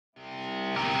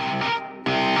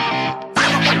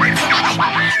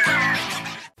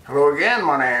Hello again,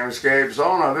 my name is Gabe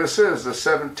Zolna. This is the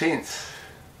 17th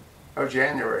of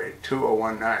January,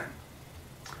 2019.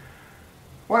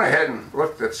 Went ahead and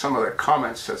looked at some of the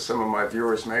comments that some of my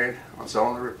viewers made on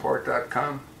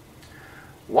ZolnaReport.com.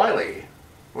 Wiley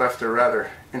left a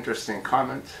rather interesting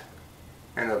comment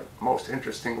and a most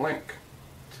interesting link.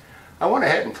 I went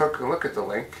ahead and took a look at the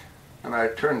link, and I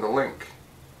turned the link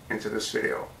into this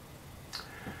video.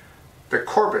 The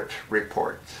Corbett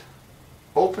Report,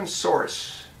 open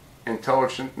source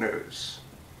intelligent news.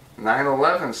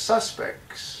 9/11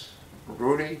 suspects,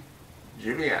 Rudy,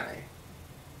 Giuliani.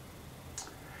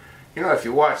 You know, if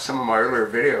you watch some of my earlier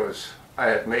videos, I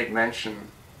had made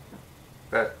mention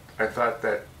that I thought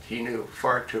that he knew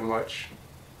far too much.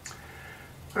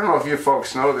 I don't know if you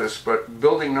folks know this, but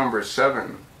building number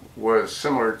 7 was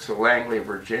similar to Langley,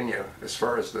 Virginia, as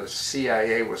far as the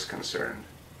CIA was concerned.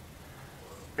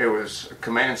 It was a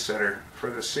command center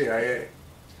for the CIA.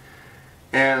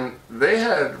 And they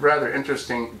had rather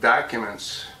interesting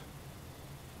documents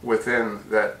within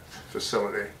that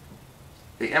facility.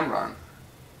 The Enron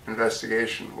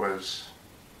investigation was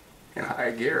in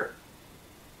high gear.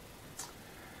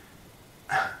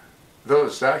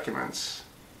 Those documents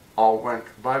all went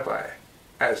bye-bye,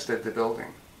 as did the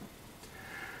building.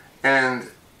 And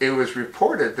it was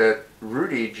reported that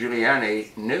Rudy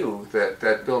Giuliani knew that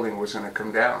that building was going to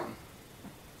come down.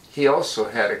 He also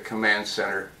had a command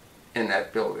center in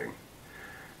that building.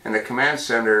 And the command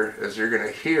center, as you're going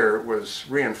to hear, was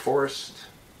reinforced.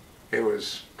 It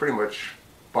was pretty much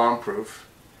bomb-proof.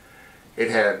 It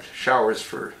had showers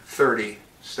for 30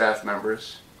 staff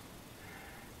members.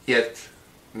 Yet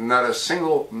not a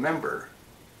single member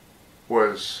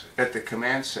was at the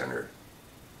command center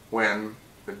when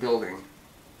the building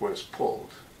was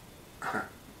pulled.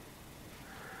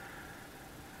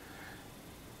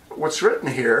 What's written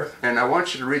here, and I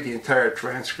want you to read the entire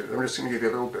transcript, I'm just going to give you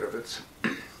a little bit of it.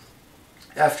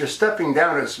 After stepping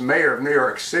down as mayor of New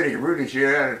York City, Rudy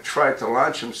Giuliani tried to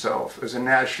launch himself as a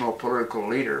national political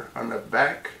leader on the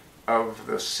back of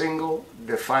the single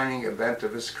defining event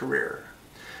of his career.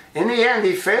 In the end,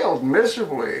 he failed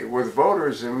miserably, with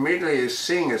voters immediately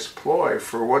seeing his ploy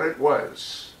for what it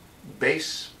was: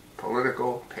 base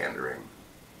political pandering.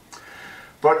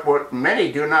 But what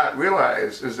many do not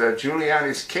realize is that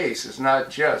Giuliani's case is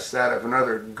not just that of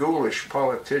another ghoulish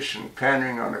politician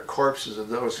pandering on the corpses of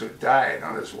those who died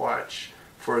on his watch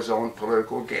for his own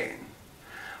political gain.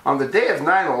 On the day of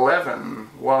 9/11,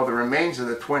 while the remains of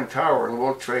the Twin Tower and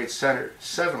World Trade Center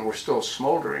 7 were still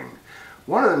smoldering,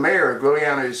 one of the Mayor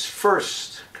Giuliani's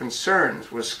first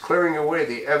concerns was clearing away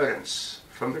the evidence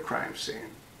from the crime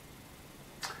scene.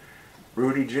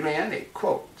 Rudy Giuliani,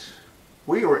 quote,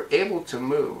 "We were able to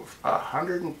move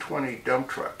 120 dump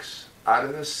trucks out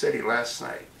of the city last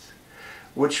night,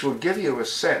 which will give you a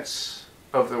sense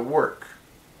of the work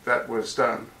that was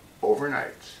done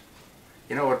overnight."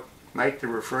 You know what night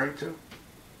they're referring to?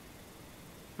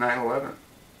 9/11.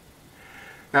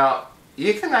 Now,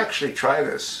 you can actually try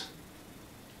this.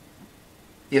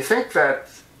 You think that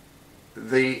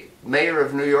the mayor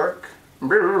of New York,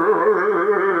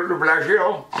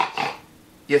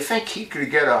 you think he could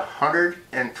get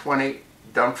 120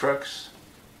 dump trucks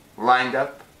lined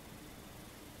up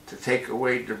to take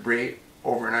away debris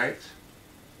overnight?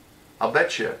 I'll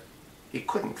bet you he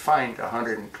couldn't find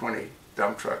 120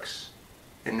 dump trucks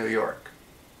in New York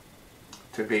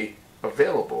to be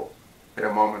available at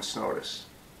a moment's notice.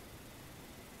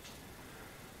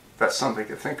 That's something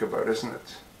to think about, isn't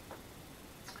it?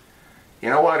 You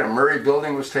know why the Murray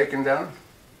building was taken down?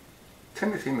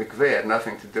 Timothy McVeigh had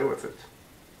nothing to do with it.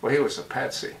 Well, he was a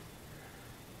patsy.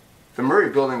 The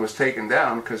Murray building was taken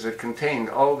down because it contained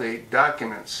all the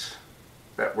documents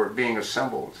that were being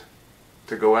assembled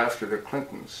to go after the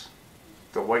Clintons,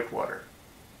 the Whitewater.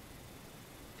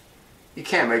 You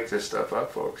can't make this stuff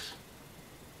up, folks.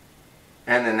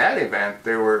 And in that event,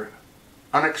 there were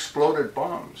unexploded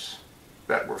bombs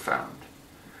that were found.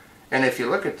 And if you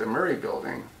look at the Murray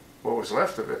building, what was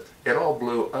left of it, it all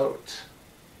blew out.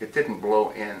 It didn't blow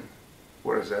in.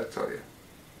 What does that tell you?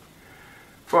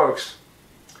 Folks,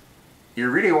 you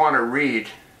really want to read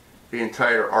the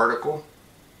entire article.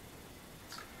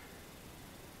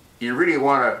 You really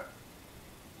want to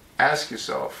ask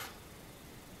yourself,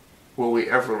 will we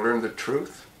ever learn the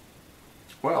truth?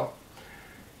 Well,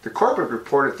 the Corbett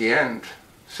report at the end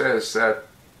says that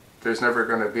there's never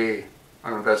going to be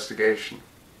an investigation.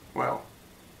 Well,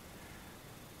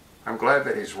 I'm glad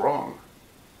that he's wrong,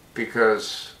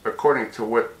 because according to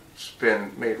what's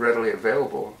been made readily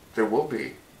available, there will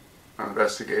be an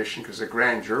investigation, because a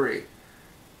grand jury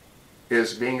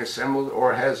is being assembled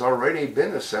or has already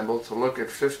been assembled to look at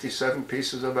 57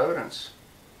 pieces of evidence.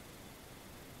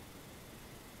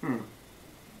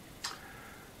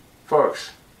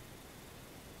 Folks,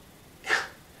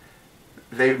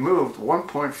 they moved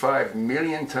 1.5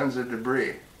 million tons of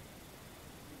debris.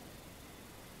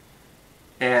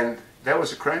 And that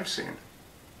was a crime scene.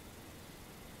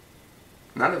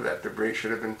 None of that debris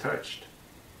should have been touched.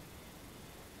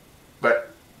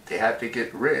 But they had to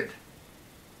get rid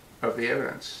of the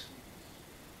evidence.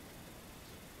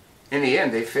 In the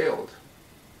end, they failed.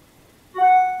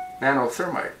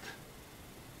 Nanothermite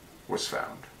was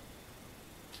found.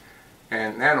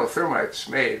 And nanothermite's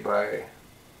made by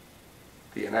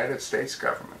the United States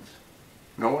government.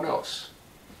 No one else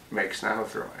makes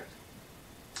nanothermite.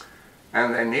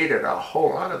 And they needed a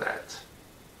whole lot of that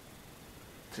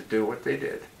to do what they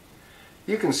did.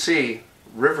 You can see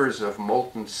rivers of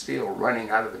molten steel running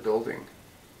out of the building.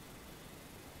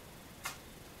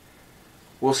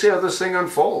 We'll see how this thing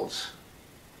unfolds.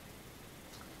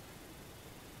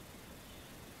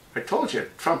 I told you,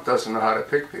 Trump doesn't know how to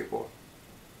pick people.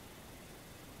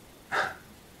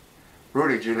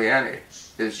 Rudy Giuliani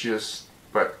is just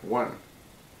but one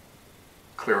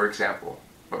clear example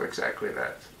of exactly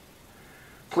that.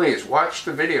 Please watch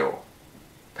the video.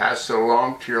 Pass it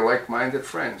along to your like-minded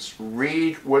friends.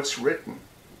 Read what's written.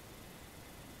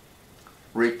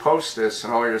 Repost this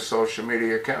on all your social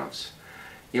media accounts.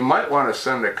 You might want to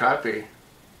send a copy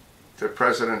to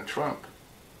President Trump.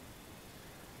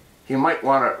 He might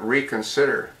want to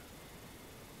reconsider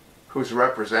who's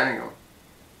representing him.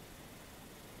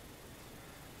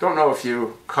 Don't know if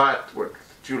you caught what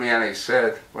Giuliani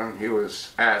said when he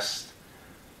was asked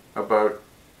about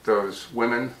those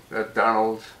women that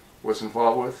Donald was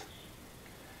involved with.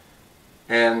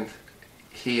 And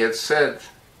he had said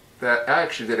that, I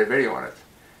actually did a video on it,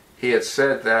 he had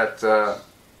said that,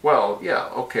 well, yeah,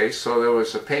 okay, so there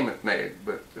was a payment made,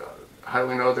 but how do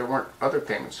we know there weren't other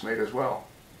payments made as well?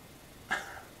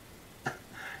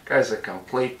 Guy's a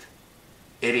complete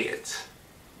idiot.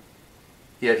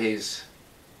 Yet he's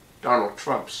Donald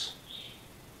Trump's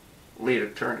lead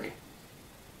attorney.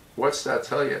 What's that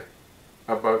tell you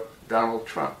about Donald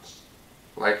Trump?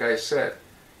 Like I said,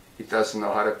 he doesn't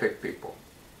know how to pick people.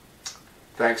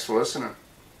 Thanks for listening.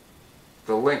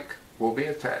 The link will be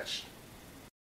attached.